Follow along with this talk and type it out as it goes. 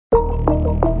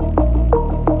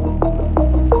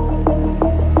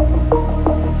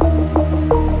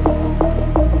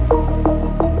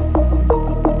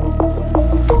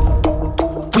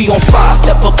on fire.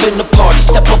 Step up in the party,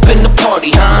 step up in the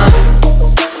party, huh?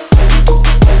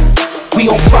 We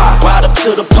on fire, ride up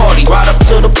to the party, ride up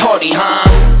to the party, huh?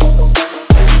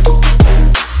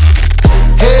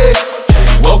 Hey,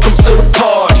 welcome to the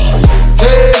party.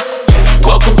 Hey,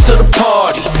 welcome to the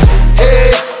party.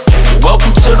 Hey,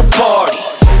 welcome to the party.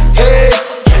 Hey,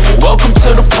 welcome to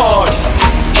the party.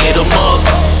 Hit 'em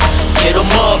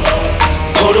up,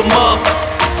 put 'em up.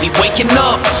 We waking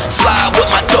up, fly with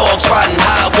my dogs, riding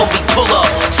high when we pull up.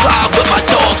 Fly with my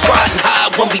dogs, riding high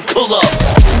when we pull up.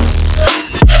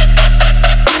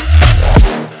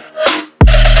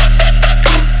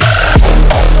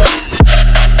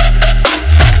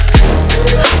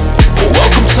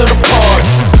 Welcome to the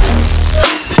party.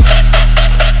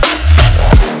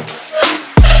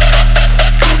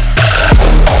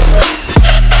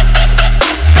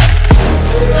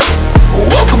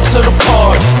 Welcome to the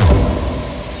party.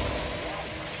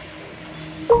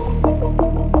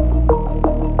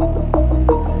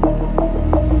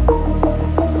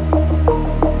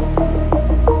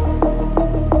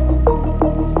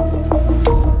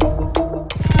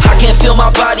 Feel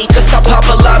my body, cause I pop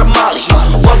a lot of molly.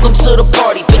 Welcome to the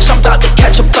party, bitch, I'm about to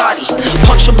catch a body.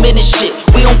 Punch him in his shit,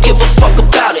 we don't give a fuck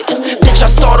about it. Bitch, I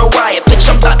start a riot, bitch,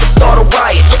 I'm about to start a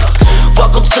riot.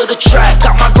 Welcome to the track,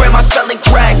 got my grandma selling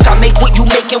crack. I make what you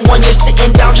making when you're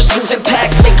sitting down, just moving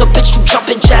packs. Make a bitch do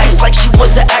jumping jacks like she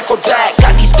was an acrobat.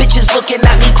 Got these bitches looking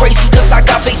at me crazy cause I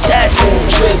got face tats.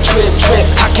 Trip, trip, trip,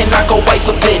 how can I go wife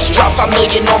a bitch? Drop 5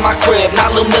 million on my crib,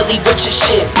 not Lil Millie rich as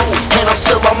shit. And I'm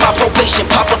still on my probation,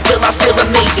 pop a pill, I feel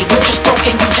amazing. You just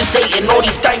broken, you just hating. All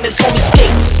these diamonds on me skate.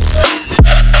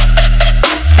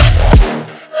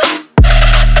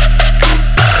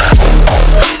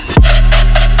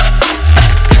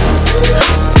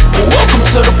 Welcome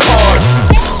to the party.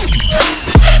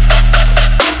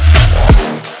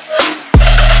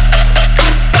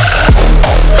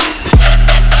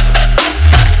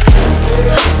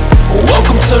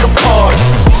 Welcome to the party.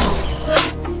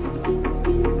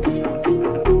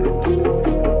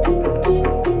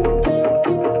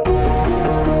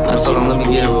 Hold on, let me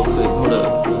get it real quick. Hold up.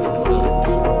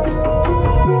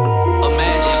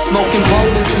 Smoking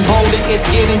boulders and boulder, it's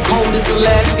getting cold as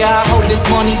Alaska. I hope this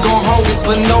money gon' hold us,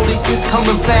 but notice it's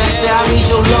coming faster. I need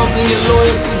your love and your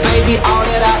loyalty, baby, all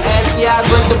that I ask. Yeah, I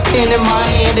grip the pen in my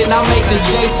hand and I make the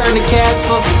J turn to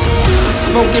Casper.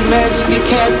 Smoking magic and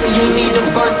casting, you need a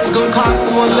verse to go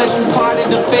constant. Unless you part of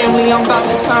the family, I'm about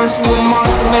to turn to a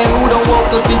monster. Man, who done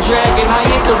woke up and dragging? I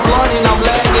hit the blunt and I'm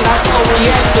lagging, I so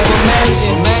reactive.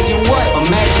 Imagine what?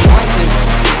 Imagine greatness.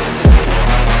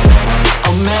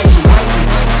 Imagine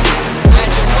greatness.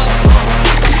 Imagine what?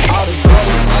 All the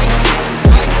greatest.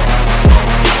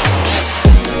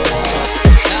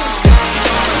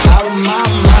 Out of my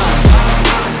mind.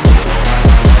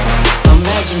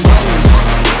 Imagine greatness.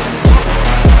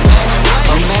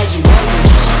 Imagine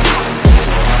greatness.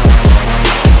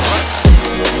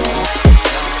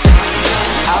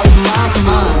 Out of my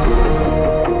mind.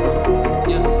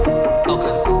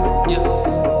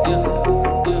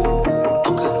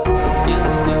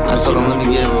 Hold on, let me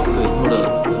get it real quick. Hold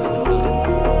up.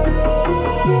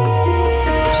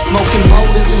 Smoking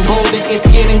boulders and boulder, it's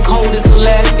getting cold as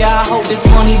Alaska. I hope this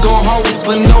money gon' hold us,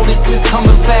 but notice it's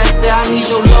coming faster. I need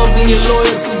your love and your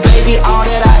loyalty, baby, all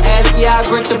that I ask. Yeah, I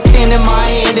grip the pen in my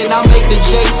hand and I make the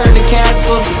J turn to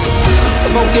Casper.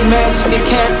 Smoking magic and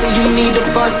casting, you need a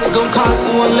verse to go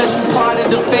constant. Unless you part of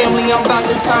the family, I'm about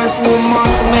to turn to a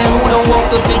monster. Man, who done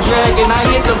woke up and dragging? I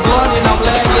hit the blunt and I'm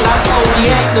lagging, I so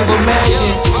reactive.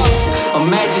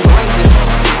 Imagine greatness.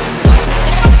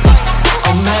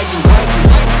 Imagine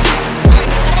greatness.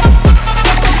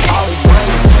 All the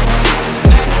greatest.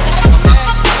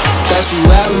 Got you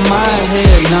out of my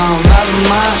head, no, out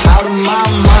of my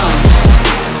mind.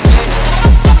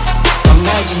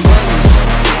 Imagine greatness.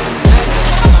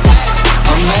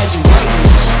 Imagine greatness.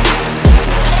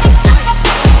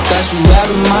 Got you out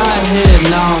of my head,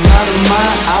 no,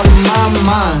 out of my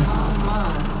mind.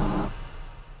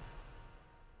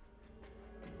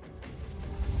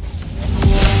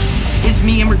 It's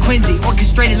me and Requenze,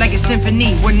 orchestrated like a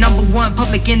symphony. We're #1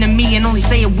 public enemy and only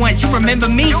say it once. You remember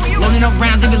me? Loading up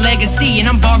rounds of a legacy, and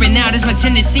I'm barring out, it's my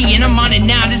tendency. And I'm on it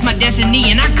now, it's my destiny,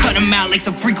 and I cut them out like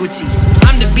some frequencies.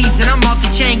 I'm the beast and I'm off the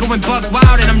chain, going buck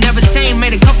wild and I'm never tame.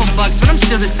 Made a couple bucks, but I'm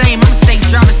still the same. I'm a safe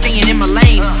driver staying in my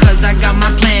lane, cause I got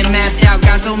my plan mapped out.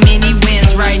 Got so many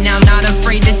wins right now, not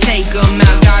afraid to take them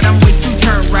out. God, I'm way too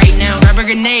turned right now. Grab a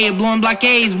grenade, blowing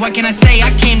blockades, what can I say?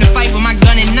 I came to fight with my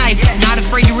gun and knife, not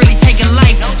afraid to really take a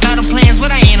life. Battle plans,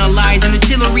 what I analyze, and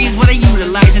artillery is what I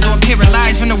utilize. And though I'm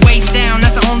paralyzed from the waist down,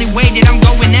 that's the only way that I'm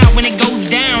going out when it goes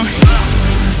down.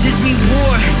 This means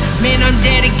war.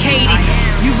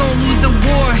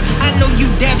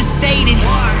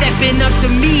 Stepping up to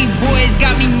me, boys,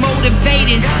 got me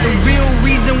motivated. The real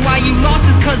reason why you lost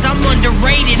is cause I'm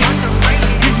underrated.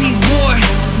 This means war,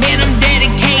 man, I'm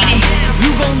dedicated.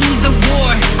 You gon' lose the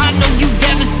war, I know you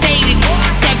devastated.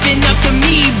 Stepping up to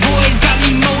me, boys, got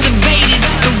me motivated.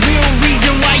 The real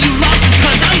reason why you lost is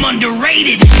cause I'm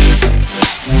underrated.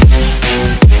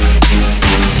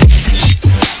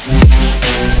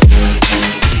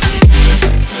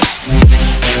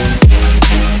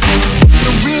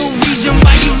 The real reason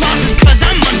why you lost is cause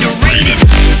I'm underrated.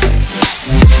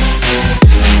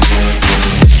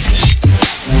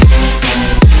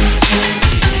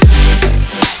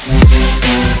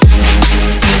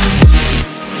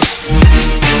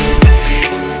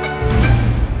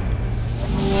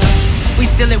 We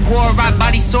still at war, right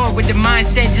body sore with the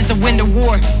mindset just to win the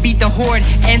war. Beat the horde,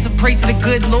 hands of praise to the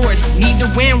good Lord. Need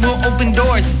to win, we'll open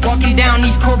doors. Walking down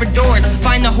these corridors,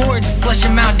 find the horde, flush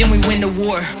them out, then we win the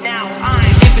war. Now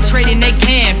I'm infiltrating their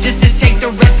camp just to take the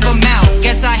rest of them out.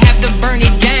 Guess I have to burn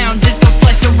it down just to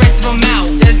flush the rest of them out.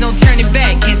 There's no turning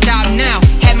back, can't stop now.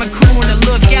 Had my crew on the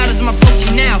lookout as I'm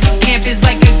approaching now. Camp is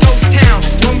like a ghost town,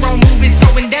 one wrong move is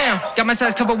going down. Got my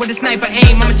sides covered with a sniper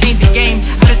aim, I'ma change the game.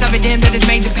 I just have a damn that is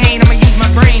major pain, I'ma use my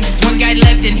brain. One guy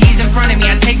left and he's in front of me.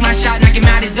 I take my shot, knock him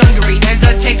out his dungaree. As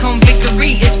I take home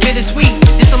victory, it's bittersweet.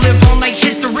 This'll live on like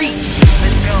history.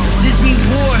 This means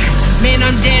war, man,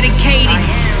 I'm dedicated.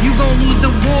 You gon' lose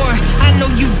the war, I know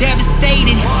you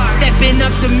devastated. Stepping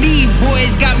up to me,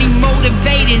 boys, got me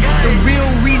motivated. The real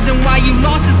reason why you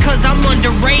lost is cause I'm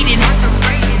underrated.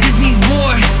 This means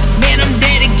war, man, I'm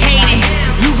dedicated.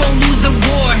 You gon' lose the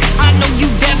war, I know you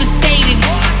devastated.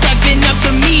 Stepping up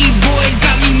to me, boys,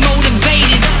 got me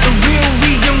motivated. The real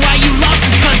reason why you lost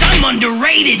is cause I'm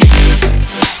underrated.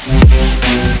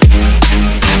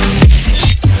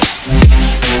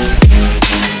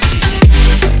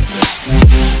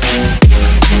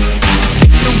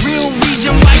 The real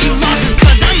reason why you lost is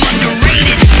cause I'm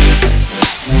underrated.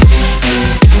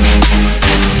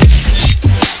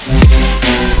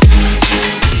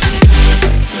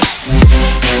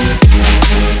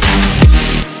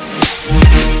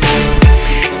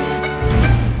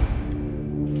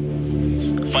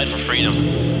 Fight for freedom.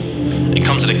 It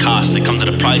comes at a cost, it comes at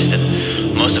a price that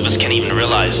most of us can't even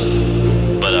realize.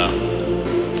 But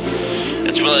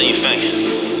it's really you think.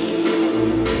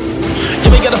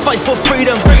 We gotta fight for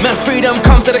freedom, man, freedom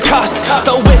comes at a cost.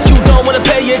 So if you don't wanna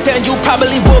pay it, then you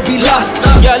probably will be lost.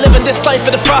 Yeah, living this life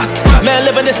in the frost, man,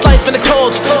 living this life in the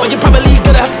cold. But you're probably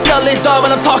gonna have to sell it all when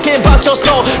I'm talking about your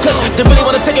soul. Cause they really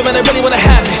wanna take it, man, they really wanna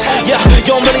have it. Yeah, you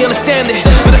don't really understand it,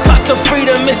 but the cost of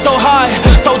freedom is so high,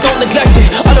 so don't neglect it.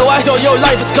 Otherwise, your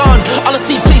life is gone.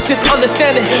 Honestly, please just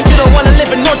understand it. You don't wanna live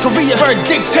in North Korea, where a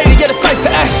dictator, yeah, decides to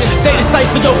action. They decide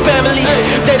for your family,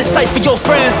 they decide for your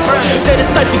friends, they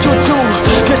decide for you too.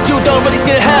 Cause you don't really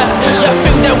see it half. Yeah,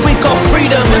 think that we got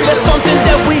freedom, that's something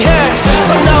that we had.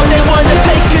 So now they wanna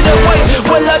take it away.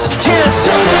 Well, I just can't.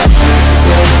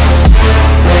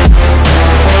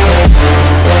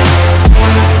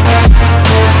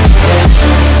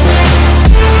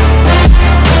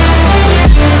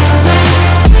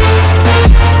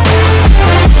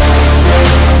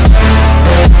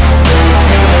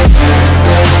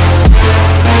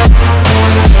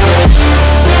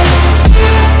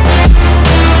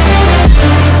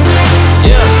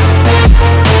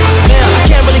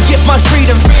 My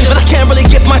freedom, but I can't really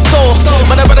give my soul.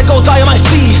 Man, I'd rather go die on my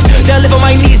feet than live on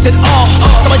my knees at all.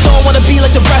 So I don't wanna be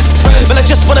like the rest, but I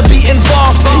just wanna be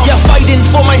involved. Yeah, fighting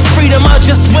for my freedom, I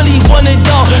just really want it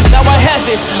all. Now I have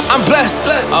it, I'm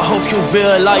blessed. I hope you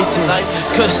realize it,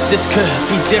 cause this could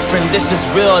be different. This is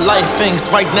real life things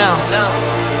right now.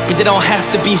 But they don't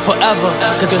have to be forever,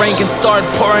 cause rain can start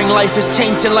pouring. Life is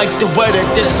changing like the weather.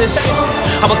 This is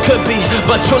how it could be,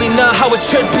 but truly not how it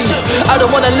should be. I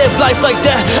don't wanna live life like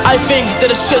that. I think that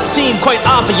it should seem quite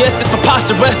obvious. It's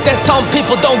preposterous that some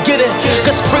people don't get it,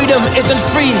 cause freedom isn't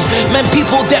free. Man,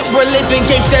 people that were living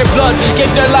gave their blood, gave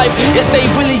their life. Yes, they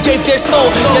really gave their soul.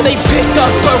 Yeah, they picked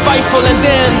up a rifle and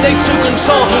then they took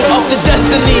control of the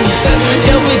destiny.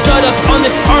 Yeah, we got up on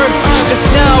this earth, cause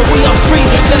now we are free.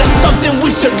 That is something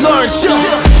we should learn.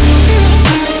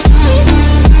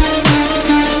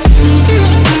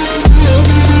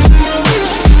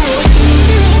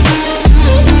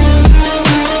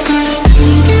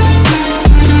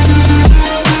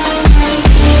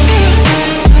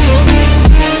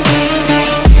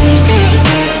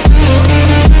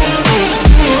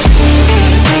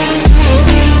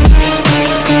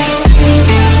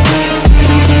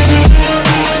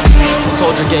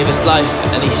 Gave his life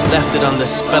and he left it on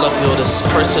this battlefield, this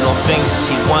personal things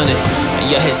he wanted. And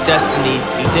yet his destiny,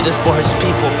 he did it for his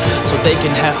people, so they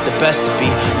can have the best to be.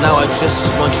 Now I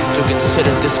just want you to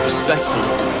consider this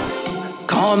respectfully.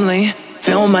 Calmly,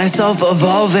 feel myself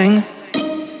evolving.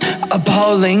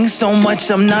 Appalling, so much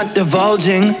I'm not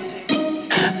divulging.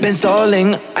 Been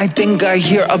stalling, I think I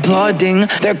hear applauding.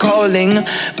 They're calling,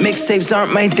 mixtapes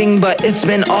aren't my thing, but it's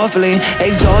been awfully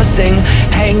exhausting.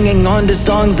 Hanging on to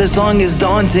songs, the song is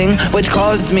daunting, which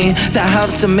caused me to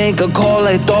have to make a call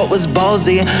I thought was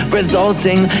ballsy,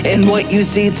 resulting in what you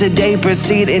see today.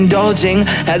 Proceed indulging,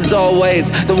 as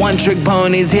always, the one-trick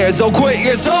pony's here, so quit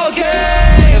your talking.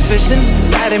 Efficient,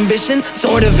 bad ambition,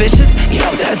 sort of vicious, yo,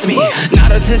 that's me.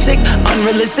 Not autistic,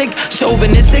 unrealistic,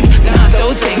 chauvinistic, not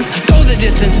those things. Go the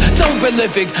distance, so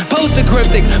prolific,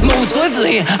 post-cryptic, move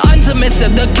swiftly,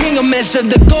 unsubmissive, the king of mission,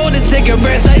 the golden ticket,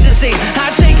 rare sight to see.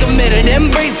 I stay committed,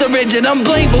 embrace the rigid, I'm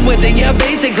playful with it, yeah,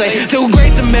 basically. Too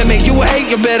great to mimic, you hate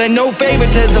your better, no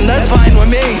favoritism, that's fine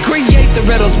with me. Create the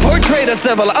riddles, portray the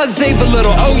civil, unsafe a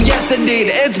little, oh yes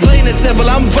indeed, it's plain and simple,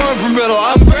 I'm far from brittle,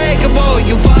 unbreakable,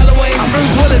 you following? I'm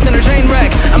Bruce Willis in a train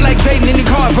wreck, I'm like trading in your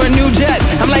car for a new jet.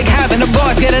 I'm like having a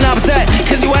boss getting upset,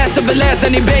 cause you asked for the last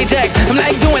any paycheck. I'm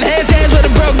like doing handstands with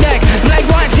a broke neck. I'm like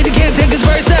watching the kids take his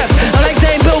first steps. I'm like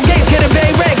saying Bill Gates getting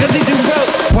paid rent cause he's too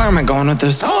broke. Where am I going with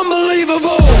this?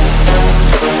 Unbelievable!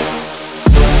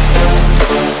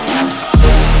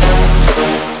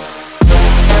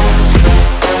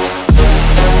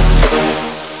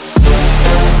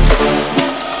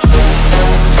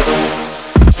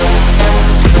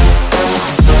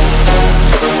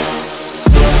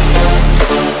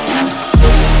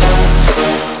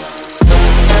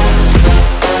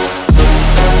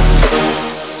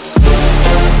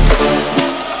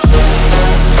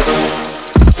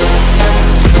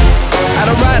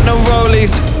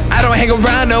 Hang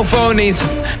around no phonies,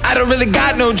 I don't really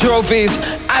got no trophies.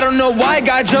 I don't know why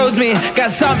God chose me. Got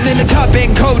something in the cup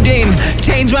and codeine.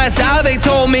 Changed my style, they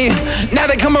told me. Now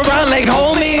they come around like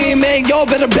homie. Man, y'all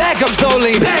better back up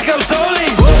slowly. Back up slowly.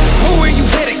 Who are you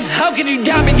kidding? How can you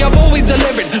doubt me? I've always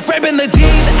delivered. Ripping the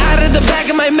teeth out of the back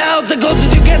of my mouth. The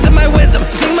closest you get to my wisdom.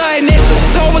 See my initial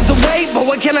thought was a wait, but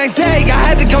what can I say? I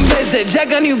had to come visit.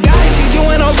 Check on you guys, you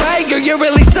doing alright? You're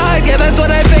really side, yeah, that's what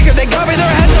I figured. They cover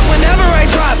their heads up whenever I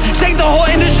drop. Shake the whole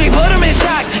industry, put them in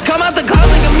shock. Come out the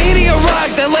clouds like a meteor rock,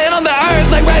 then land on the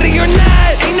earth like ready or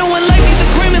not. Ain't no one like me, the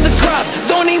cream of the crop.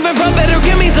 Don't even run, better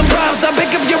give me some props. I pick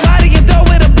up your body and throw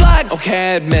it a block.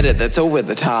 Okay, I admit it, that's over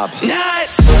the top. Not.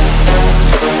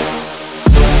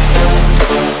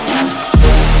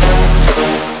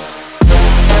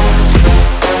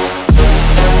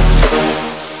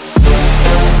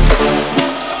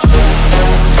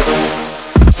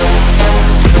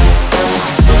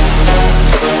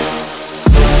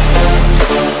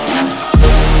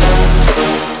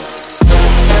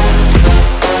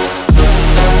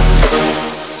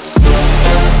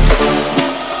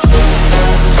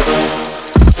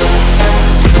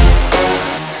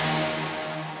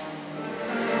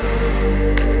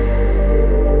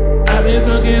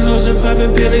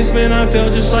 Man, I feel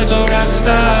just like a rock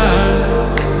star.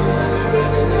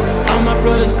 All my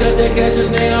brothers got that gas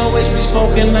and they always be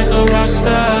smoking like a rock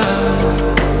star.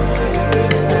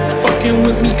 Fucking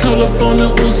with me, call up on the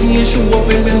Uzi and shoot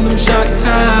open in them shot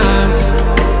ties.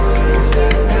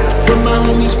 When my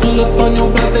homies pull up on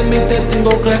your block, they make that thing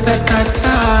go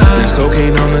grata-ta-ta. There's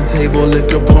cocaine on the table,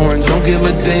 liquor pouring, don't give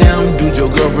a damn. Dude, your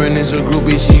girlfriend is a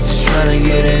groupie, she just tryna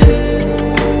get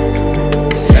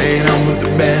in. Saying I'm with the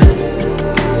band.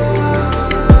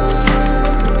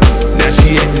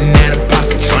 She acting out of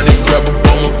pocket, tryna grab up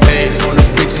on my pants. On the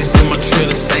bitches in my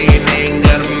trailer saying they ain't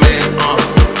got a man,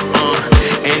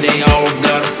 and they all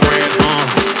got a friend,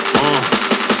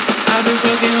 I've been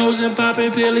fucking hoes and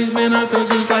popping pillies, man, I feel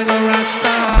just like a rock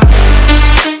star.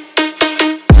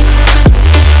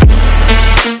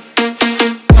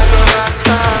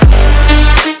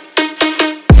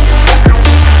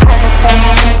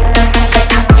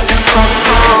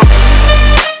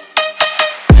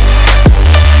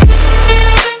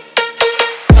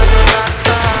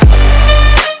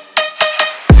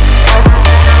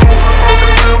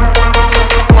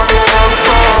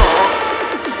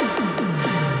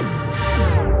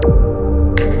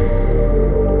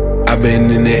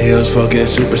 Been in the hills, fucking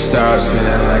superstars,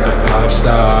 feeling like a pop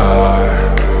star.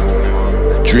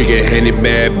 Drinking Henny,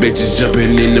 bad bitches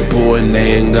jumping in the pool and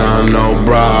they ain't got no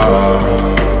bra.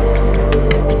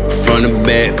 From the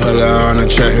back, put her on the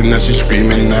track and now she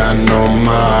screaming, I know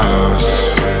Mars.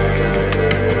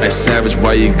 Like Savage,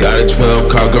 why you got a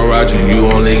 12-car garage and you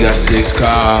only got 6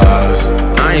 cars?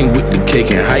 I ain't with the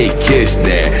kicking, how you kiss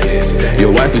that?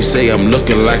 Your wifey say I'm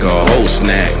looking like a whole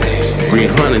snack. Green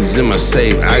hundreds in my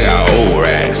safe, I got old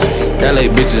racks.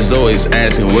 LA bitches always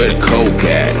asking where the coke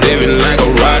at. Living like a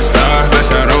rock star,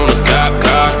 splash out on a cop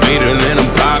car. Sweeter than a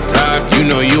pop top, you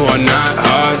know you are not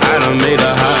hard. I done made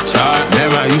a hot chart,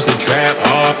 never I used to trap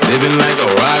hard. Living like a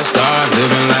rock star,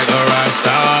 living like a rock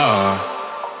star.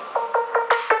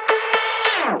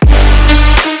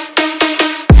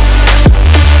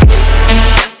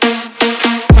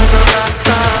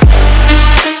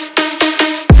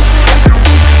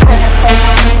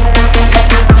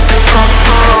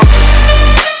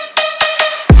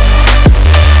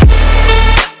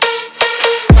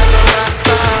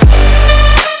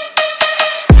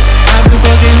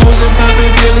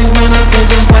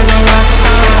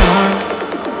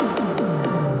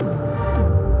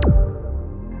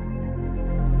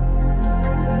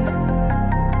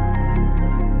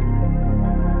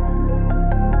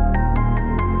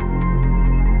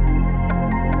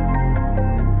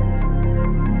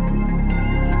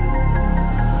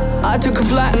 I took a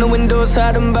flight on the window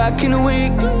side, I'm back in a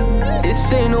week.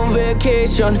 This ain't no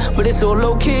vacation, but it's all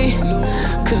low-key.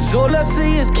 Cause all I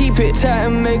see is keep it tight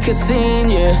and make a scene,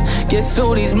 yeah. Guess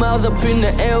all these miles up in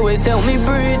the airways help me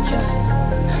breathe.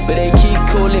 But they keep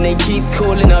calling,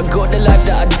 I got the life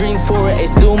that I dreamed for it.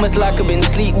 It's almost like I've been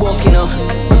sleepwalking,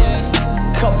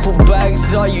 Couple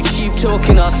bags, are you cheap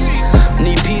talking us?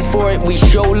 Need peace for it, we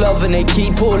show love and they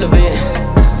keep all of it.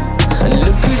 And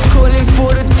look who's calling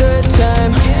for the third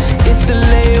time. It's a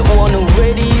late one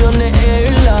already on the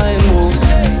airline. Move.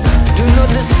 Do not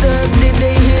disturb, did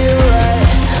they hear right?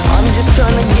 I'm just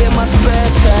trying to get my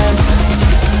spare time.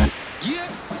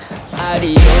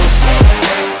 Adios.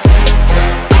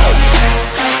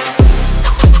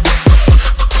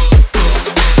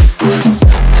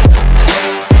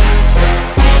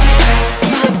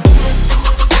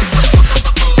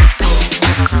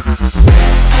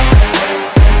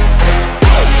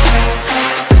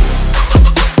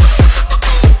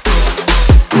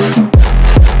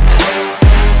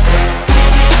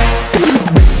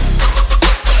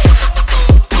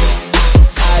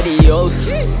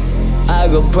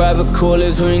 Private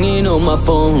callers ringing on my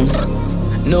phone.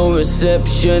 No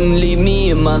reception, leave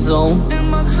me in my zone.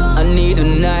 I need a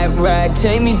night ride,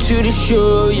 take me to the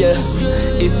show, yeah.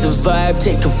 It's a vibe,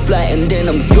 take a flight and then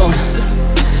I'm gone.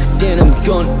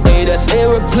 Hey, that's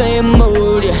aeroplane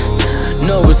mode, yeah.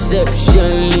 No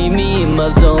reception, leave me in my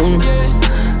zone.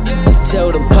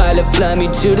 Tell the pilot, fly me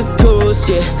to the coast,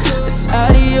 yeah. It's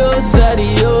adios,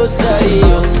 adios,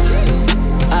 adios.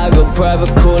 I got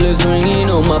private callers ringing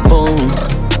on my phone.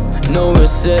 No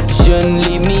reception,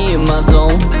 leave me in my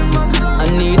zone. I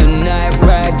need a night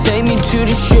ride, take me to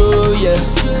the show, yeah.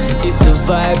 It's a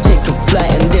vibe, take a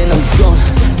flight and then I'm gone.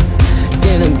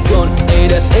 Hey,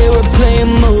 that's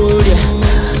aeroplane mode, yeah.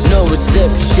 No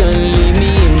reception, leave me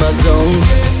in my zone.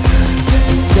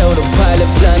 Tell the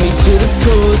pilot, fly me to the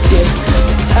coast, yeah.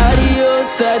 It's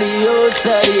adios, adios,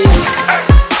 adios.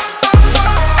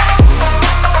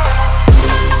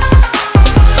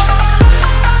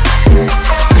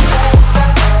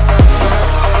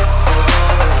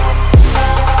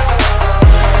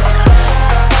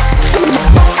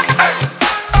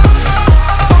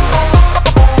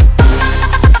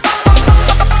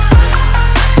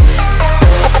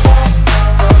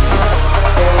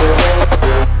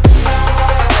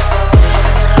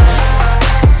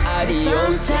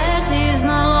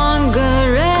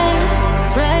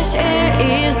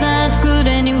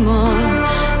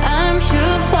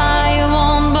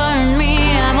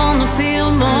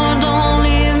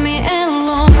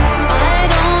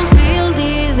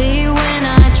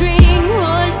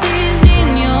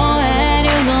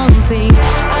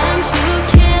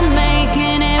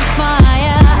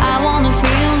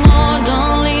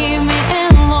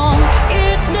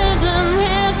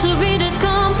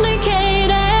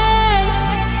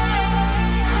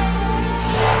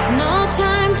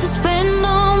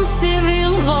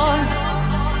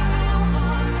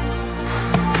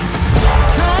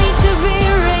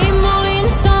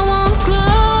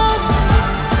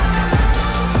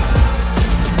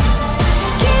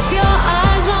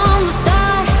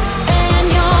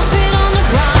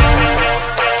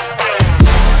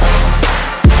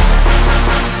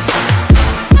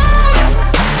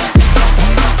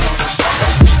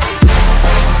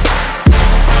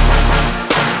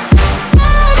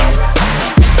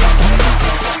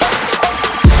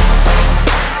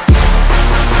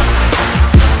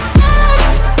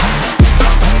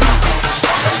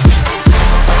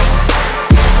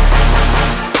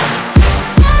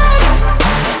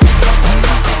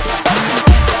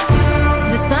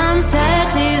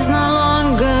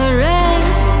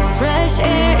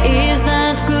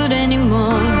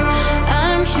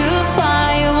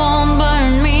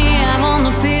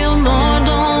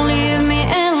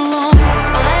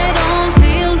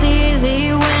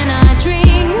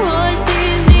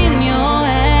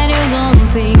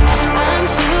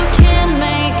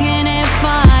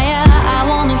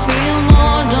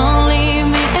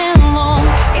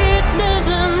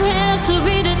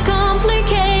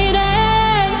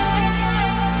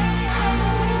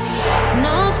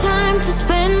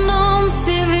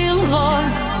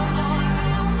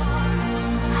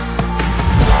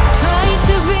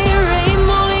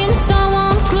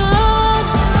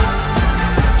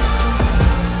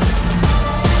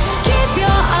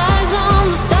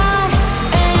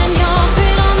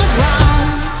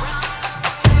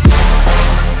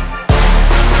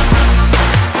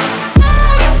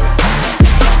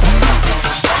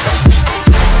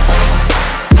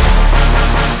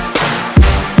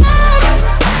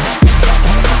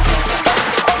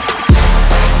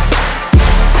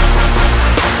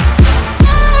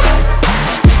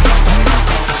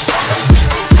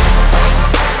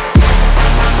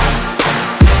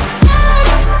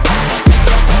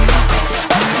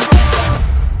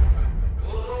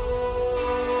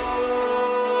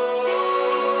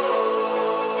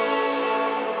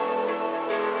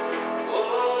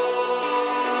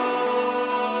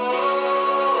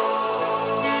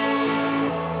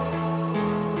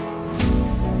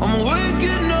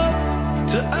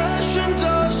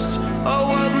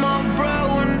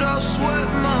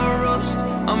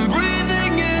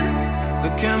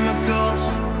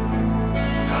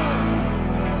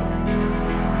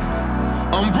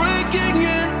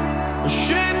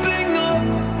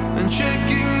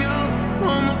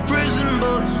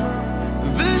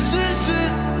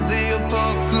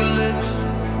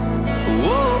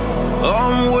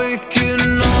 I'm waking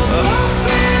up. I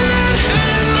feel it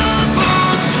in my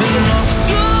bones, enough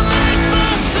to make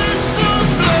my systems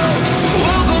blow.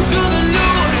 Welcome to the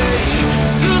new age,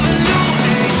 to the new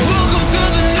age. Welcome to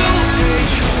the new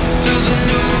age, to the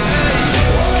new age.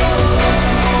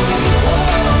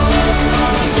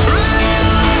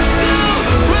 Radioactive,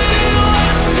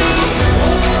 radioactive.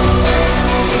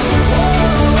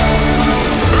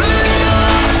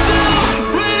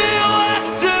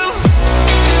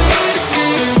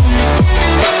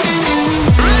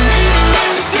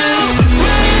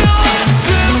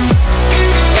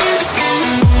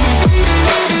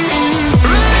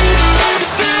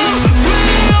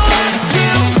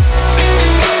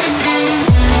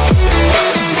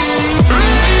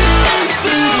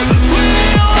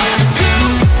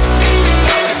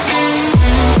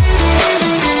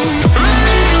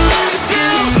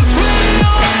 Radioactive,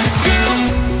 radioactive.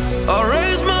 I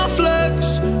raise my flags,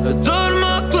 adorn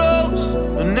my clothes,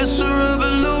 and it's a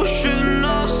revolution,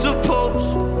 I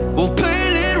suppose. We'll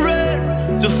paint it red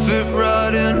to fit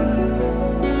right in.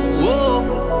 Whoa.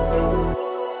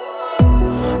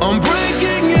 I'm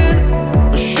breaking in,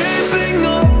 shaping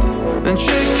up, and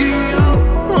checking out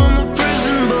on the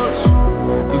prison bus.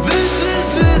 This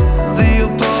is it, the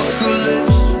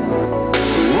apocalypse.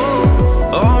 Whoa.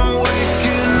 I'm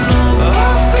waking up. I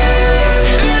feel it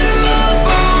in my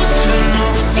bones,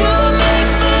 enough to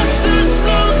make my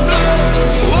systems blow.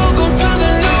 Welcome to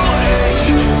the new age,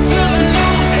 to the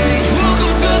new age.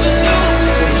 Welcome to the new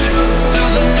age, to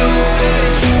the new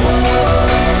age.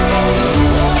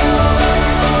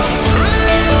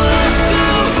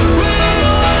 Radioactive,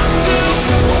 radioactive.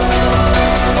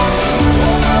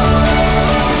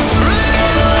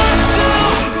 Radioactive,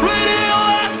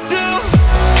 radioactive.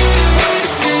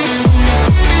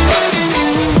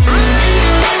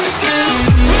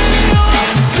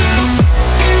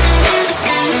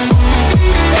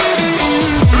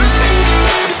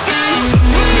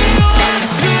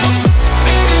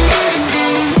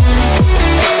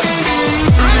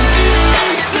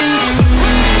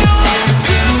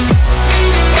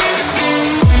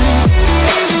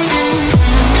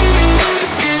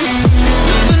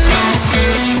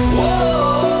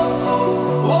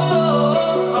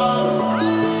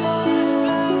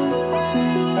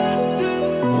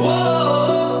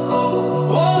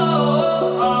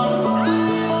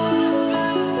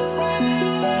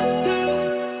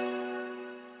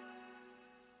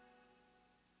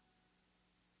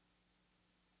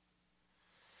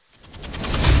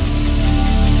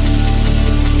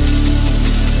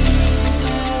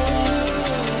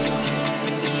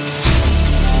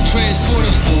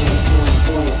 Transporter,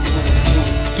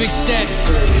 Bigstat,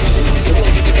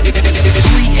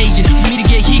 free agent. For me to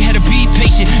get here, had to be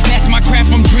patient. Master my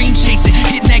craft, I'm dream chasing.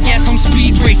 Hitting that gas, I'm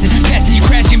speed racing. Passing you,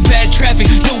 crashing bad traffic.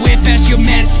 Nowhere fast, you're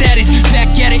mad status. Back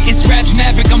at it, it's raps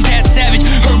maverick. I'm that savage.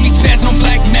 Heard me spazzing on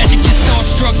black magic. You're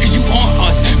starstruck, cause you on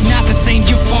us. Not the same,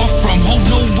 you're far from. Hold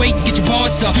no weight, get your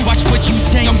bars up. Watch what you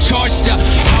say, I'm charged up.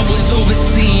 I was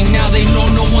overseen, now they know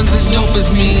no one's as dope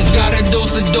as me. Got a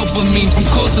dose of dopamine, from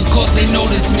coast to coast they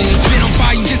notice me. Been on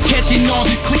fire, you just catching on.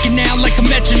 Clicking now like a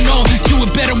metronome. Do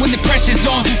it better when the pressure's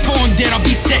on. Born dead, I'll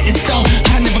be set in stone.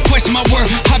 I never question my word,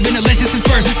 I've been a legend since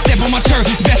birth. Step on my turf,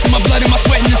 invest in my blood and my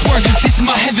sweat in this work. This is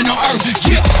my heaven on earth,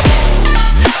 yeah.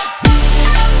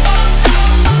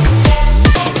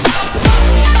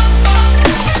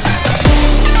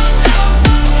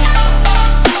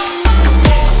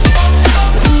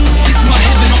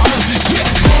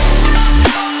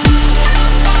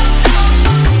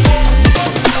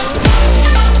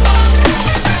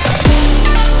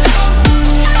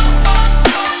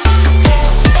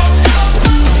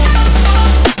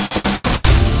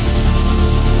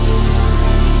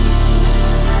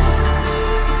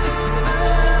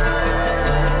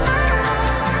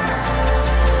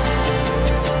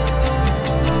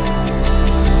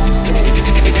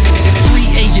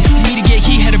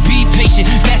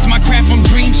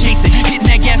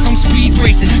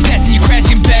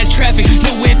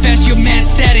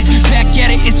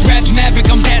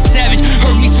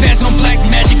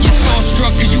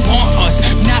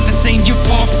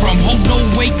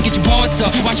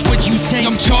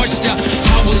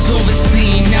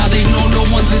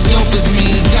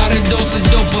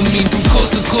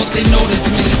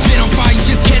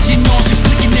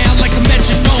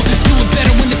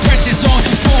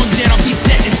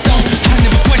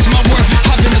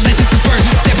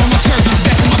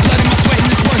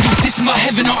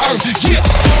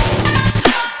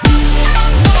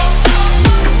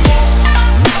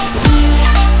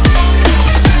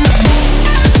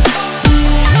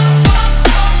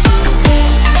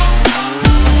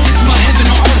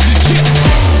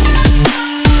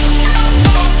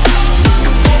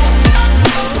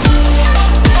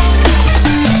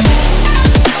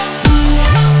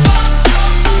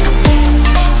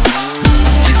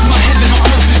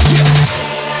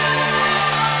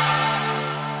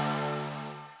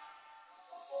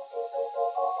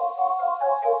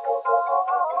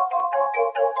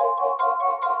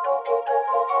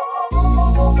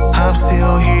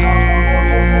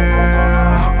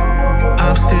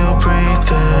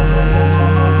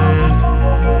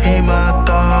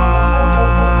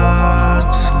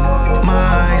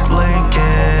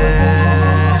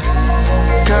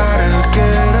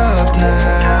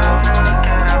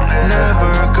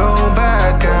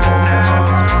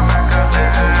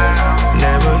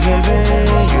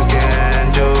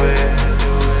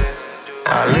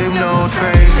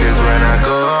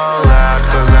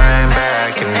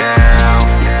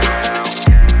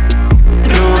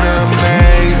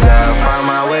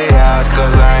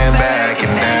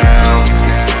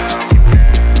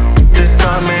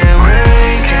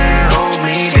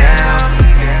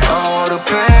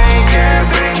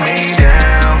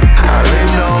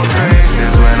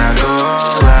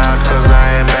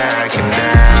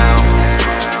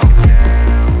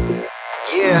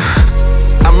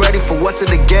 what's in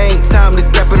the game? Time to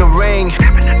step in the ring.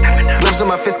 Gloves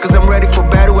on my fist cause I'm ready for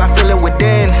battle, I feel it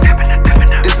within.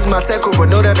 This is my takeover,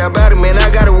 know that about it, man, I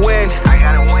gotta win.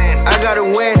 I gotta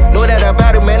win, know that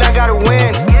about it, man, I gotta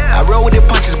win. I roll with the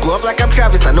punches, go up like I'm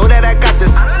Travis, I know that I got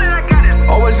this.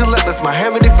 Always relentless, my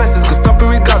heavy defenses can stop it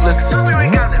regardless.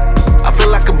 I feel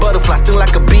like a butterfly, sting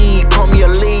like a bee, call me a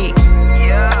lead.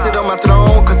 I sit on my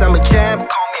throne cause I'm a champ,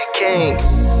 call me a king.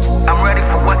 I'm ready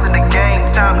for what's in the game,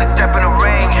 time to step in the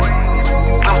ring.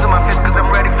 Close to my fist cause I'm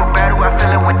ready for battle, I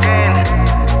feel it within.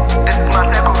 This is my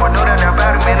takeover, know that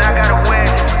about it, man, I gotta win.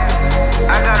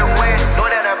 I gotta win, know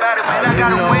that about it, man, I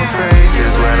gotta win. I leave no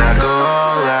traces when I go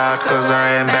all out, cause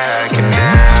I ain't backing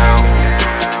down.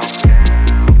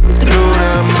 Through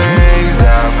the maze,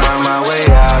 I'll find my way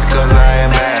out, cause I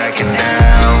ain't backing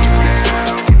down.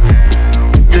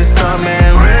 This storm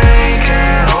and rain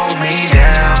can't hold me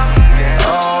down.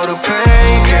 All the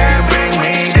pain can't bring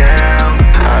me down.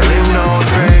 I leave no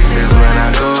traces when I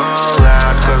go all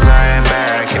out, cause I ain't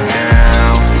backing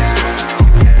down.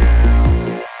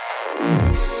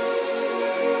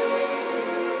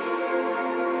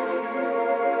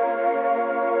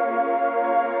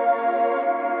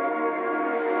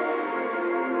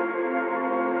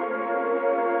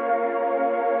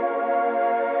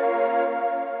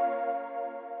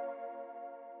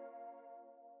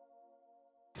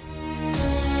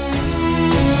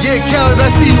 Yeah, Khaled, I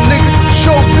see you, nigga.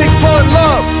 Show big part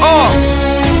love.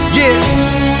 Yeah.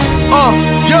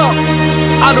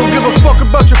 I don't give a fuck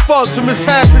about your faults or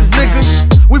mishaps, nigga.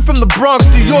 We from the Bronx,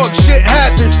 New York, shit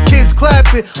happens. Kids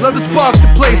clapping, love to spark the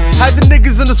place. Had the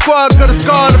niggas in the squad, got a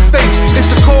scar on the face.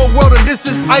 It's a cold world and this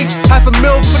is ice.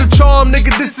 $500,000 for the charm,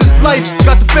 nigga, this is life.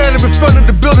 Got the phantom in front of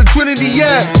the building, Trinity,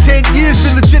 yeah. 10 years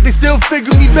been legit, they still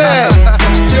figure me bad.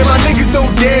 Say my niggas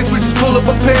don't dance, we just pull up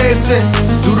our pants and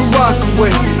do the rock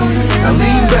away. Now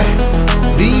lean back,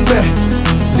 lean back,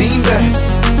 lean back,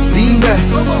 lean back.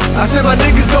 I said my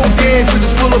niggas don't dance, we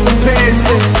just pull up our pants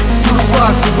and do the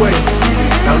rock away.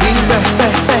 Now lean back,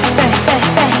 back, back, back, back,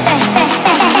 back, back.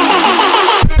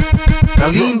 Now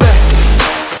lean back.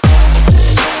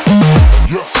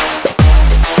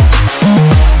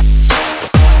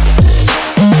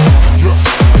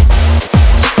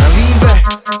 Now lean back.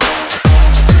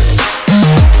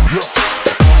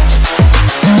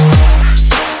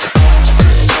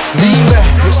 Lean back,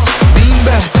 lean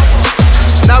back.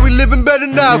 Now we living better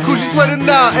now, Cruisy sweating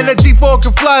now, and that G4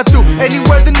 can fly through any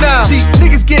weather now. See,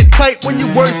 niggas get tight when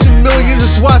you're worth in millions.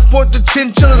 That's why I sport the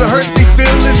chinchilla to hurt they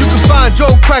feelings. You can find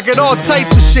Joe Crack at all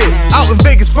type of shit. Out in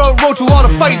Vegas, front row to all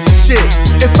the fights and shit.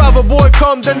 If I have a boy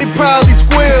come, then they proudly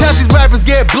squeal. Half these rappers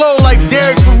get blown like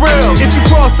Derek for real. If you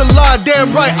cross the line,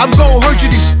 damn right, I'm gon' hurt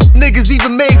you. These niggas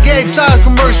even made gang size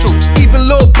commercial. Even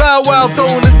Lil Bow Wow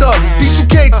throwing it up.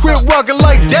 B2K quit walking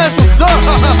like that's what's up.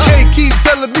 K keep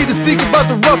telling me to speak about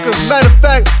the rucker. Matter of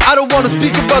fact, I don't wanna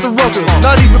speak about the rucker.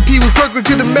 Not even Pee Wee Kirkland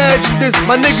could imagine this.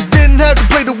 My niggas didn't have to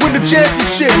play to win the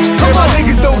championship. So my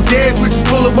niggas don't dance, we just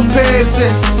pull up our pants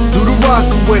and do the rock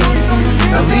away.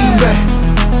 Now lean back,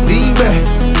 lean back,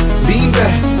 lean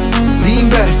back, lean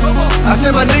back. I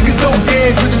said my niggas don't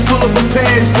dance, we just pull up our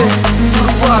pants and do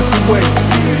the rock away.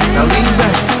 Now lean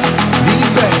back, lean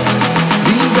back,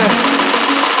 lean back.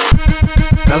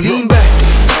 Now lean back.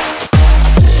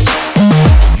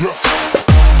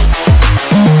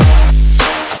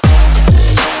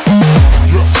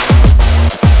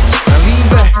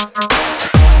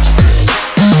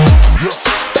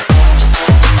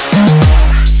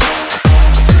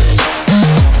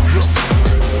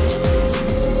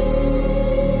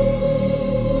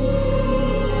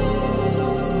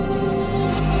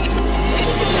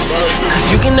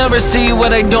 Never see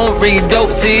what I don't read,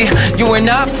 dope see. You are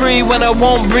not free when I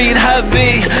won't breathe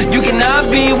heavy. You cannot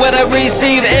be what I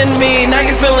receive in me. Now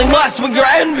you're feeling lost with your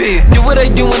envy. Do what I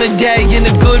do in a day, in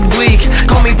a good week.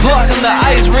 Call me Pluck, I'm the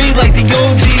ice read like the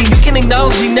OG. You can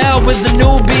acknowledge me now as a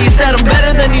newbie. Said I'm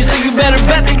better than you, so you better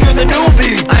bet that you're the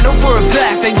newbie. I know for a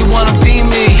fact that you wanna be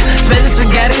me. Spend the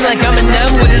spaghetti like I'm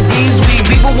N.E.B with his knees weak.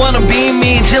 People wanna be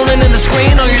me, chilling in the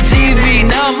screen on your TV.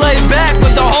 Now I'm laid back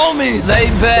with the homies. Lay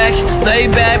back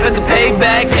for the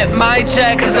payback. Get my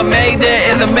check cause I made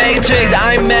it in the Matrix.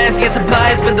 I'm mask, get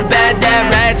supplies for the bad dad.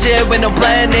 Ratchet with no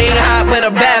planning, hot with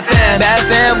a bad fan. Bad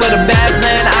fan with a bad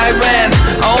plan, I ran.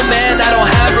 Oh man, I don't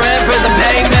have rent for the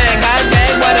payment. God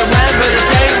dang what I ran for the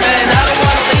statement. I don't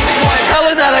wanna leave before I tell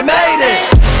her that I made it.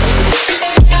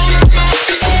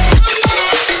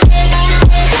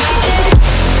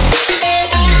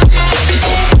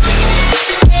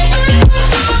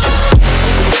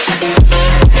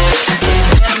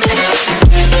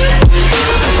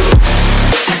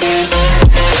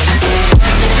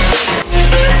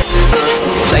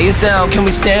 down? Can we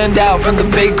stand out from the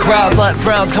big crowds? Let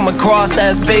frowns come across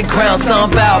as big crowns.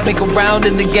 Stomp out, make a round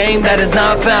in the game that is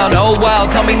not found. Oh wow,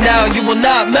 tell me now, you will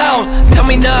not mount. Tell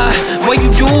me not, what you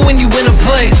do when you win a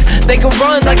place. They can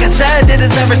run, like I said, it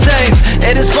is never safe.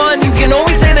 It is fun, you can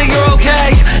always say that you're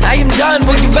okay. I am done,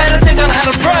 but you better think on how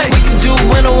to pray. What you do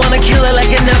when I wanna kill it like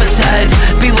I never said.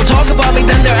 People talk about me,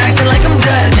 then they're acting like I'm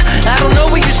dead. I don't know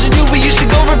what you should do, but you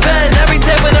should go repent. Every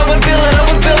day when I would feel it, I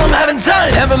would feel I'm having time.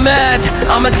 Never mad,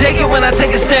 I'ma take it when I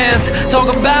take a stance. Talk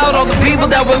about all the people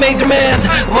that would make demands.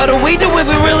 What do we do if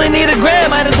we really need a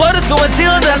grand? Might as well just go and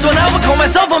steal it, that's when I would call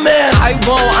myself a man. I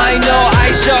won't, I know, I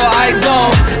show, I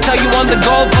don't. Tell you on the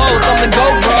goalpost, on the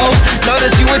GoPro.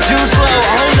 Notice you were too slow,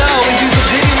 oh no. If you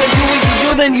continue to do what you do,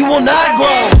 then you will not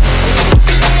grow.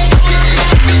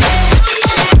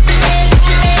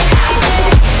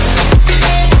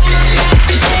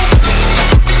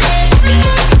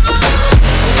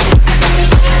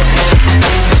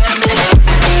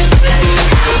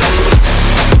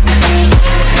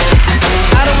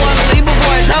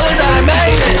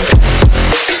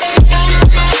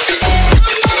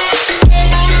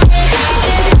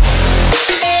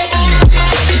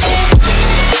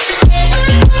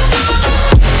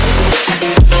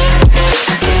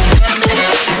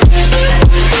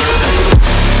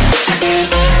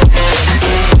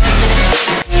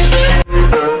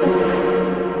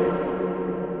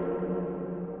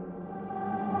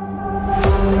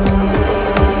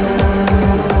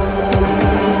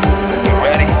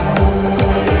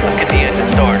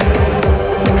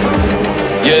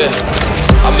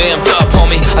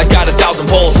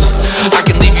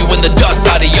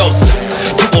 Adios.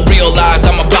 People realize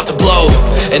I'm about to blow,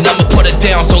 and I'ma put it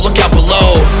down, so look out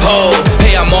below. Oh,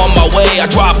 hey, I'm on my way. I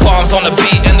drop bombs on the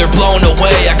beat and they're blown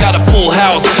away. I got a full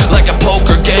house like a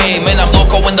poker game, and I'm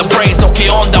loco in the brains, okay,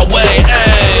 on the way.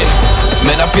 Hey,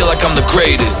 man, I feel like I'm the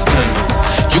greatest.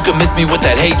 You can miss me with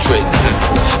that hatred.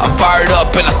 I'm fired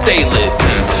up and I stay lit.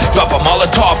 Drop a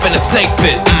Molotov in a snake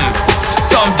pit.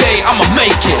 Someday I'ma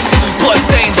make it. Blood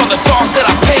stains on the songs that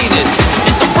I painted.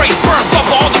 It's a race, burn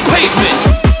bubble on the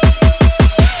pavement.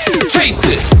 Chase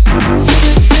it.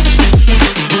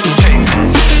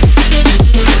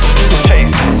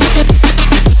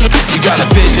 You got a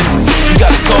vision, you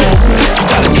got a goal, you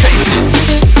gotta chase it.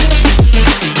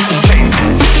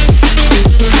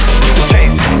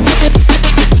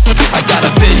 I got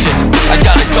a vision, I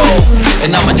got a goal,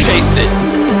 and I'ma chase it.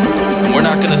 We're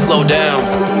not gonna slow down.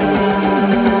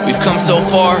 We've come so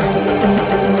far,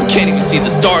 we can't even see the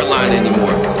start line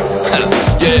anymore.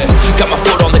 Yeah, got my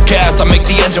foot on the gas, I make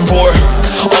the engine roar.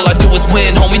 All I do is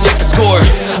win, homie, check the score.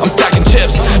 I'm stacking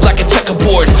chips like a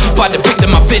checkerboard, by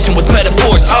depicting my vision with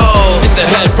metaphors. Oh, it's a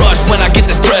head rush when I get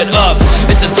this bread up.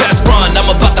 It's a test run, I'm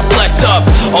about to flex up.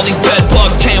 All these bed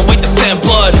bugs can't wait to send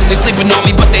blood. They sleeping on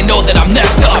me, but they know that I'm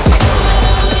next up.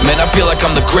 Man, I feel like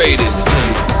I'm the greatest.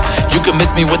 You can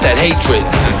miss me with that hatred.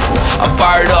 I'm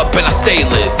fired up and I stay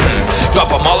lit.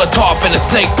 Drop a Molotov in a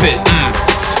snake pit.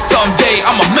 Someday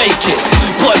I'ma make it.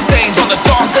 Blood stains on the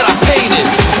songs that I painted.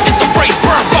 It's a race,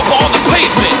 burn bubble on the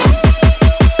pavement.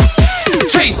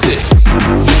 Chase it.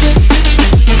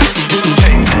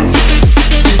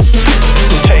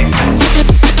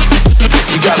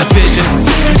 You got a vision,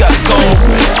 you got a goal,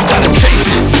 you gotta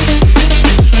chase it.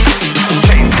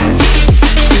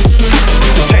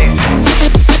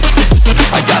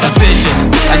 I got a vision,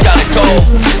 I got a goal,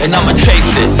 and I'ma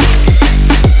chase it.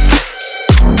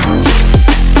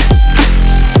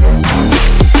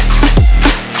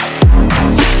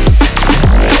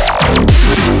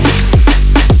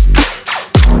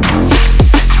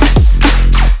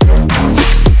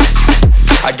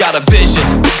 I got a vision,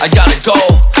 I got a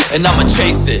goal, and I'ma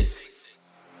chase it.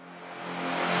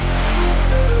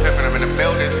 Pimpin', I'm in the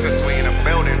building, sister, we in the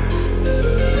building.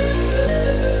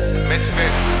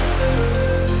 Misfit,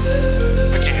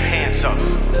 put your hands up.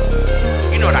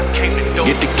 You know what I came to do.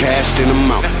 Get the cash in the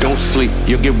mouth, don't sleep.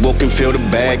 You'll get woke and fill the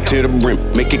bag to the brim.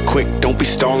 Make it quick, don't be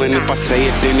stalling. If I say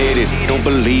it, then it is. Don't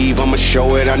believe, I'ma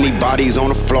show it. I need bodies on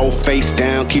the floor, face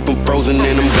down. Keep them frozen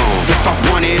and I'm gone. If I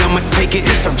want it, I'ma take it,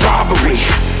 it's a robbery.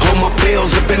 All my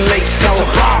bills have been late, so it's a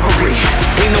robbery.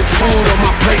 Ain't no food on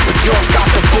my plate, but yours got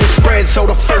the full spread. So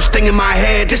the first thing in my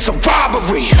head, it's a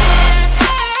robbery.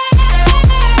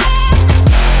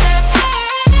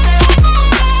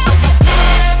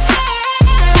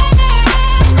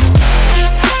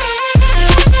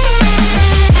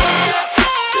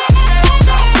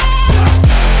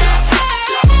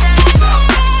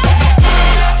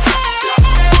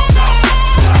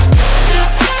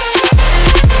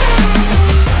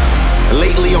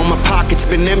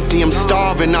 been empty, I'm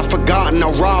starving. I've forgotten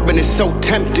how robbing is so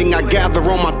tempting. I gather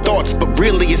all my thoughts, but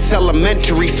really it's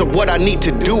elementary. So what I need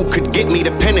to do could get me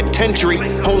to penitentiary.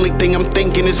 Only thing I'm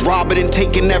thinking is robbing and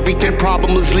taking everything.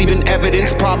 Problem is leaving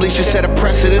evidence. Probably should set a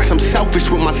precedence. I'm selfish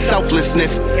with my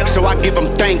selflessness, so I give them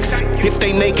thanks. If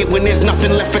they make it when there's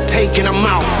nothing left for taking, I'm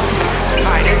out.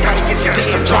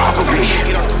 This a robbery.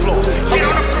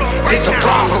 This a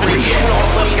robbery.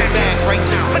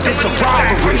 This a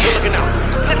robbery.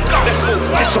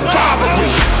 This a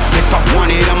robbery. If I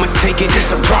want it, I'ma take it.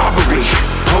 This a robbery.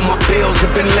 All my bills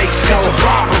have been late. This a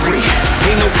robbery.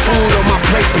 Ain't no food on my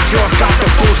plate, but yours got the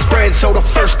full spread. So the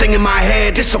first thing in my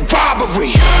head, this a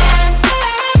robbery.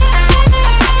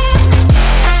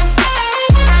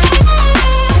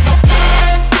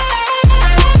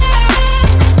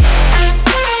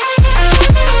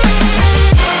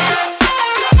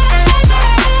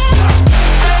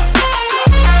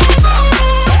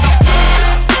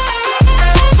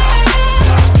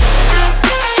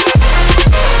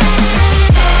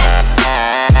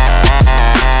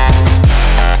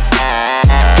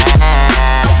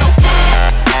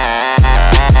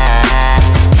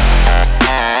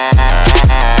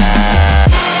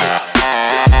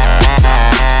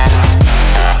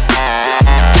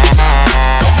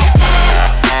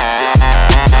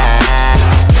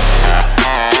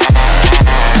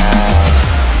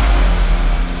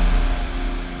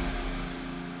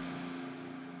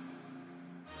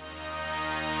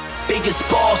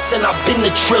 And I've been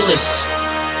the trillest.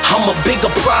 I'm a bigger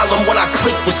problem when I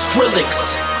click with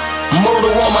Skrillex.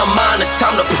 Murder on my mind, it's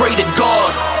time to pray to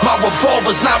God. My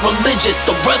revolver's not religious,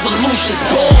 the revolution's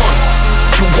born.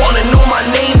 You wanna know my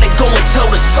name, then go and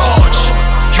tell the Sarge.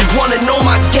 You wanna know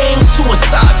my gang,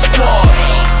 Suicide Squad.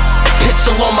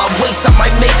 Pistol on my waist, I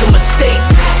might make a mistake.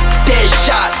 Dead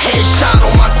shot, headshot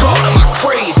on my guard and my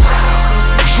craze.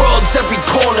 Drugs every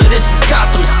corner, this is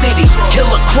Gotham City.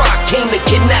 Killer Croc came to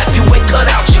kidnap you and cut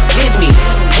out your kidney.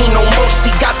 Ain't no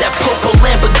mercy, got that purple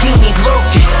Lamborghini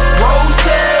lurking. Rose,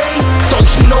 don't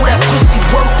you know that pussy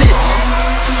worth it?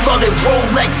 Flooded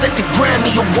Rolex at the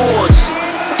Grammy Awards.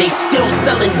 They still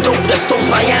selling dope, that's those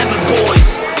Miami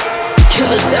boys.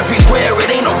 Killers everywhere,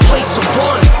 it ain't no place to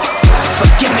run.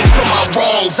 Forgive me for my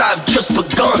wrongs, I've just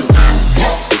begun.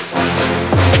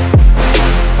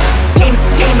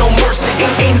 Ain't no mercy,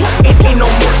 ain't no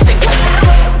mercy.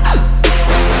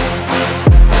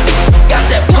 Got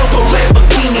that purple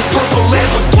Lamborghini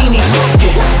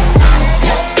looking.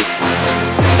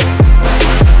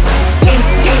 Ain't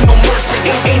no mercy,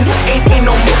 ain't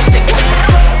no mercy.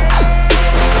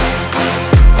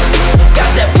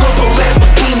 Got that purple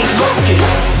Lamborghini looking.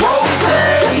 Rose,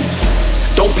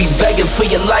 don't be begging for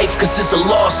your life, cause it's a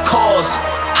lost cause.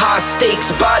 High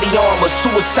stakes, body armor,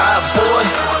 suicide boy.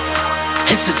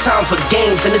 It's a time for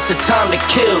games and it's a time to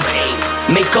kill.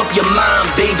 Make up your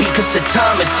mind, baby, cause the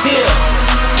time is here.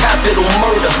 Capital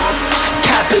murder,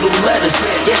 capital letters.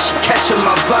 Yeah, she catching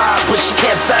my vibe, but she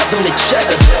can't fathom the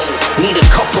cheddar. Need a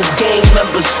couple gang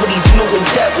members for these new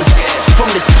endeavors.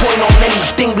 From this point on,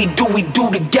 anything we do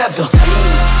together.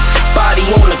 Body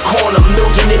on the corner,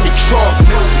 million in the trunk.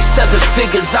 7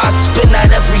 figures I spend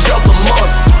that every other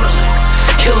month.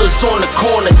 Killers on the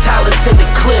corner, talents in the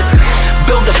clip.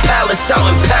 Build a palace out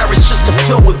in Paris just to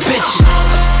fill with bitches.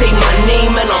 Say my name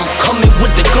and I'm coming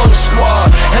with the gun squad.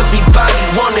 Everybody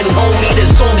running, homie,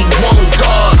 there's only one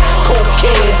guard.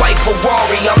 Cocaine, white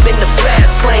Ferrari, I'm in the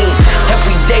fast lane.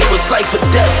 Every day was life or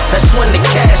death, that's when the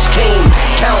cash came.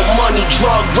 Count money,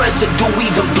 drug residue,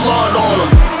 even blood on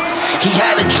him. He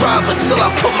had a driver till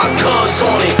I put my guns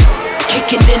on it.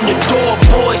 Kicking in the door,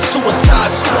 boy,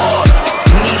 Suicide Squad.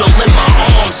 Needle in my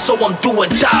arm, so I'm do or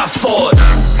die for it.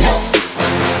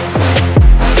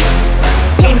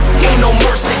 Ain't no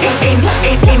mercy, ain't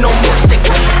no mercy.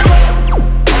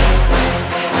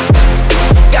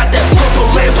 Got that purple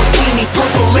Lamborghini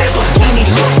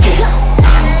looking.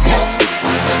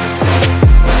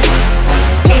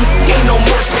 Ain't no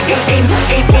mercy, ain't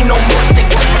no mercy.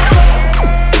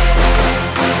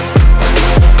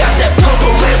 Got that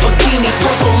purple Lamborghini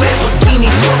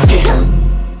looking.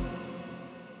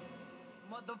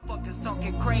 Motherfuckers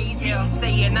talking crazy,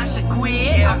 saying I should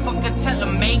quit. I fucking tell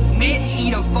them make me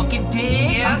eat a fucking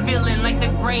dick. I'm feeling like the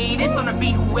greatest on the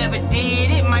beat, whoever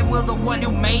did it. My will, the one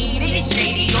who made it.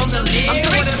 Shady on the list. I'm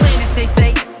toward Atlantis, they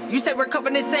say. You say we're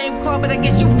covering the same club, but I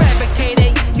guess you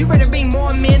fabricated. You better be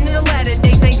more men in the latter.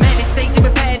 They say United States have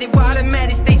been padded. With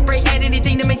automatic, they spray at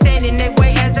anything to make stand in that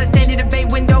way. As I stand in the bay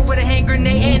window with a hand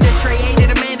grenade and a tray. Ate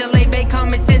at a Mandalay Bay,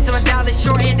 common sense of $1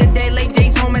 short end of day. Late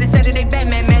James home at a Saturday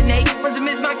Batman matinee. Wasn't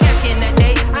miss my casket in that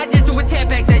day. I just do a 10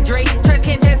 packs at Drake. Trash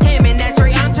can't test cam in that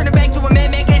straight. I'm turning back to a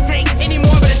man can't take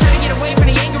anymore, but I try to get away from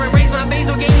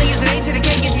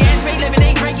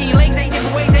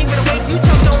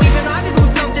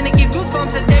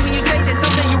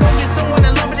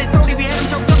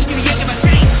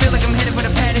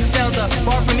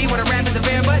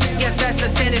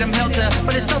get them helter.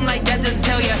 But it's something like that doesn't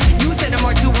tell ya. You said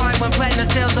I'm too high when platinum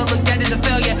sales don't look that is a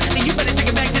failure. Then you better take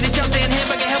it back to the shelter and hit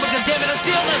back and help because damn it, I'm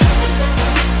still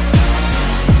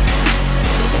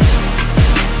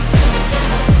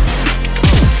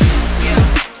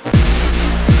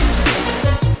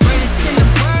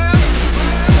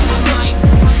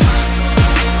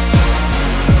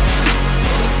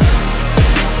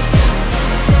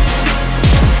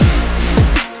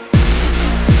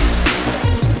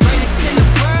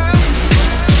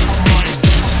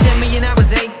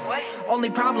only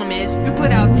problem is, you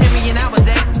put out 10 million hours,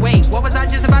 eh? Wait, what was I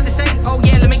just about to say? Oh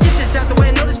yeah, let me get this out the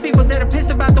way. Notice people that are pissed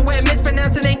about the way I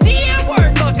mispronounce the name. Damn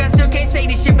word! Look, I still can't say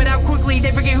this shit, but out quickly they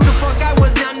forget who the fuck I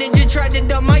was. Now Ninja tried to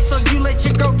dumb my slugs. You let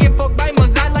your girl get fucked by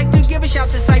mugs. I like to give a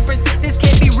shout to Cypress. This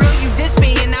can't be real, you diss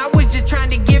me, and I was just trying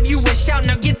to give you a shout.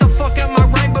 Now get the fuck out my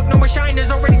rhyme book, no more shine.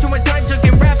 There's already too much time took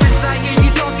in rappers. I hear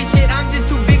you talking shit, I'm just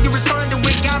too big to respond to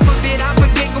it. God forbid, I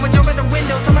forget, go and jump out the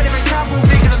window. Somebody might try to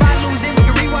big, cause if I lose it, we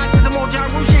can rewind to some old John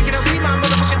Roo shit. Can I read my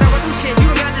motherfuckers how I do shit? You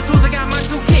don't got the tools, I got my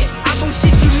toolkit. I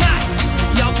bullshit you not.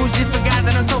 Y'all fools just forgot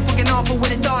that I'm so fucking awful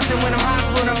with the thoughts. And when I'm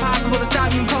possible and impossible to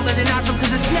stop you, call it an option.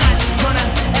 Cause it's not gonna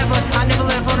ever, I never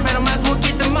let on the battle, might as well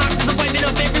get the mock. Cause I'm wiping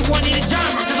up everyone in the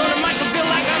genre. Cause on the mic I feel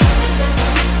like I'm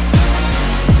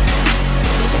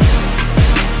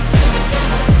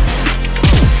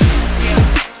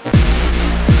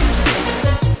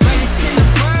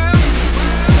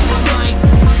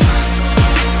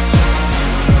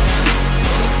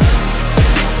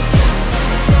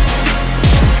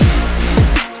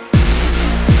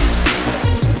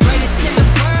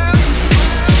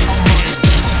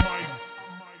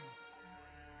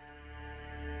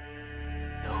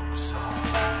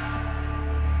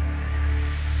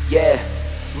Yeah,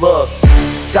 look,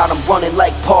 got them running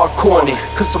like parkour,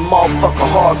 cause I'm motherfucking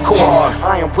hardcore.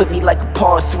 Iron with me like a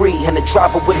par 3, and the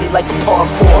driver with me like a par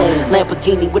 4.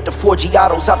 Lamborghini with the 4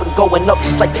 Giottos, I've been going up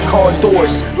just like the car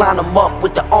doors. Line them up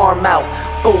with the arm out,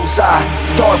 bullseye,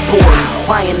 dartboard.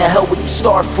 Why in the hell would you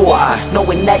start for?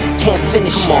 Knowing that you can't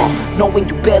finish it, knowing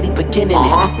you barely beginning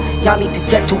it. Y'all need to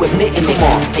get to admitting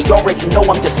it. They already know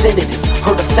I'm definitive.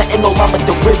 Heard of fentanyl, I'm a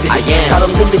derivative. Got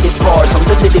unlimited bars,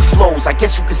 unlimited flows. I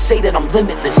guess you could say that I'm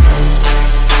limitless.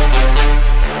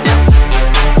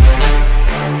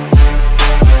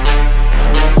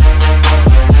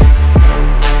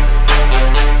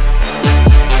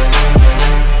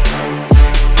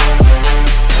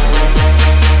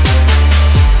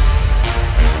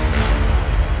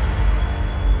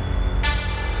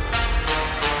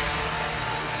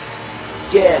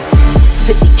 Yeah,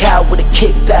 50 cal with a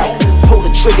kickback. Pull the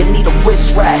trigger, need a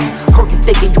wrist rack. Heard you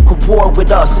thinking you could war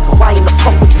with us. Why in the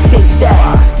fuck would you think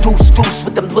that? Deuce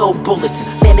with them little bullets.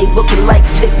 Man, they looking like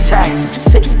Tic Tacs.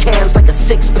 6 cans like a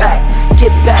 6-pack. Get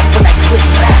back when I click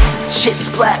back. Shit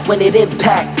splat when it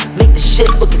impact. Make the shit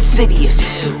look insidious.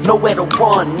 Nowhere to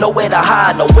run, nowhere to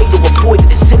hide. No way to avoid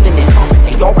it, it's imminent.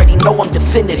 They already know I'm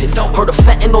definitive. Heard of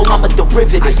fentanyl, I'm a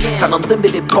derivative. Got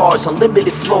unlimited bars,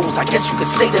 unlimited flows. I guess you could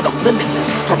say that I'm limitless.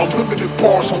 Got unlimited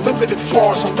bars, unlimited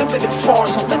floors, unlimited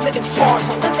floors, unlimited floors,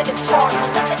 unlimited floors,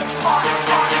 unlimited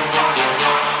floors.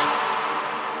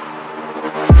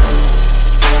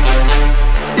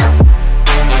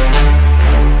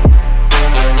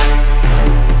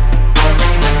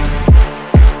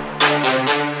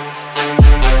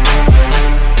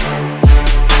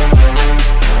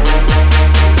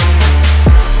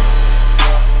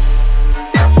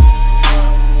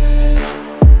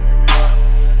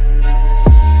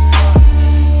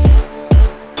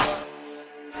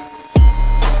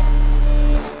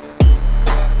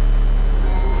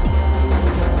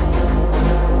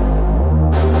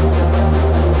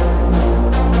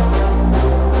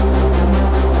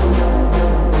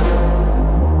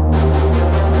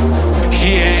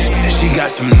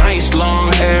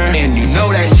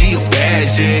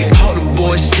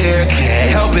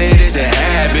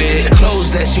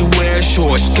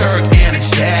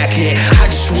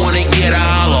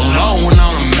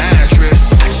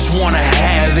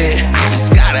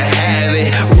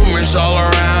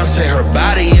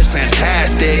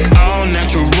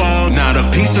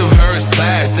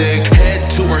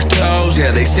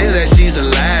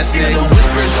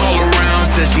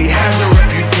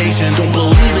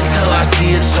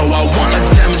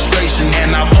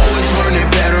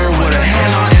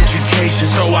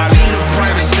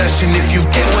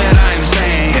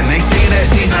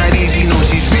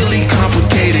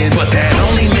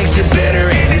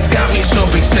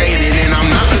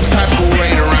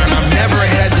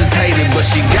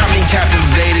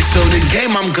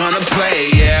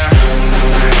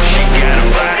 She got a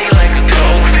body like a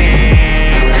dolphin.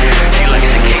 She likes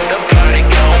to keep the party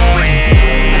going.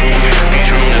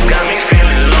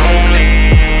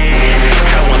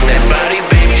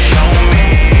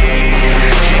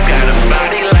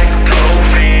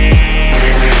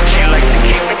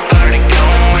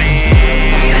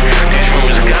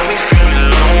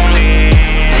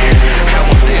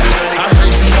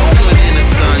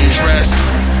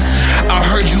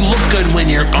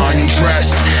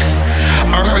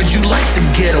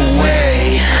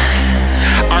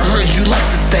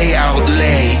 stay out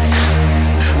late.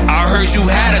 I heard you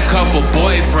had a couple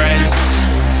boyfriends.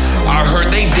 I heard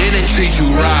they didn't treat you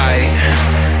right.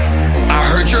 I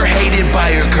heard you're hated by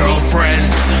your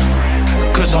girlfriends,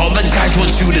 cause all the guys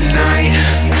want you tonight.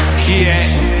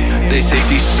 Yeah, they say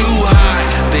she's too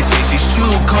hot, they say she's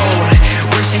too cold.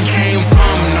 Where she came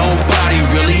from, nobody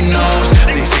really knows.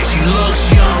 They say she looks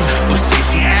young, but say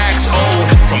she acts old.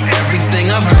 From everything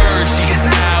I've heard, she is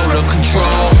out of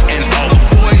control. And all the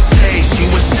boys say she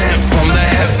was sent from the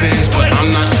heavens, but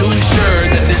I'm not too sure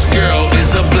that this girl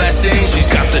is a blessing. She's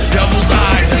got the devil's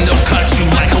eyes and they'll cut you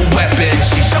like a weapon.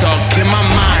 She's stuck in my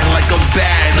mind like a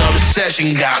bad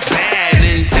obsession. Got bad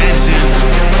intentions.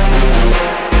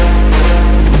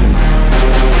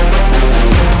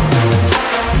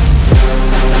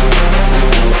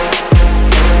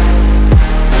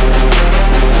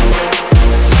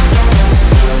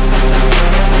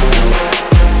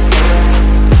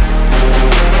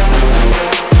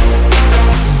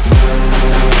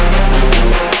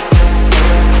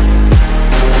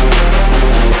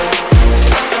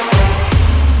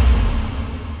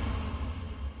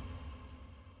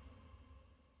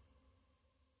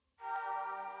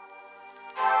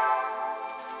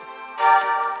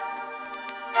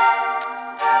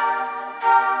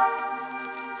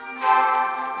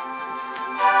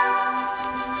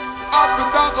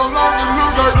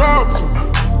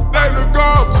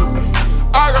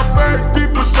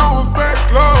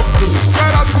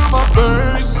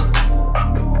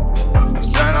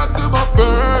 Straight up to my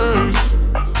face.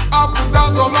 I've been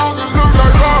down so long it look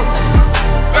like love.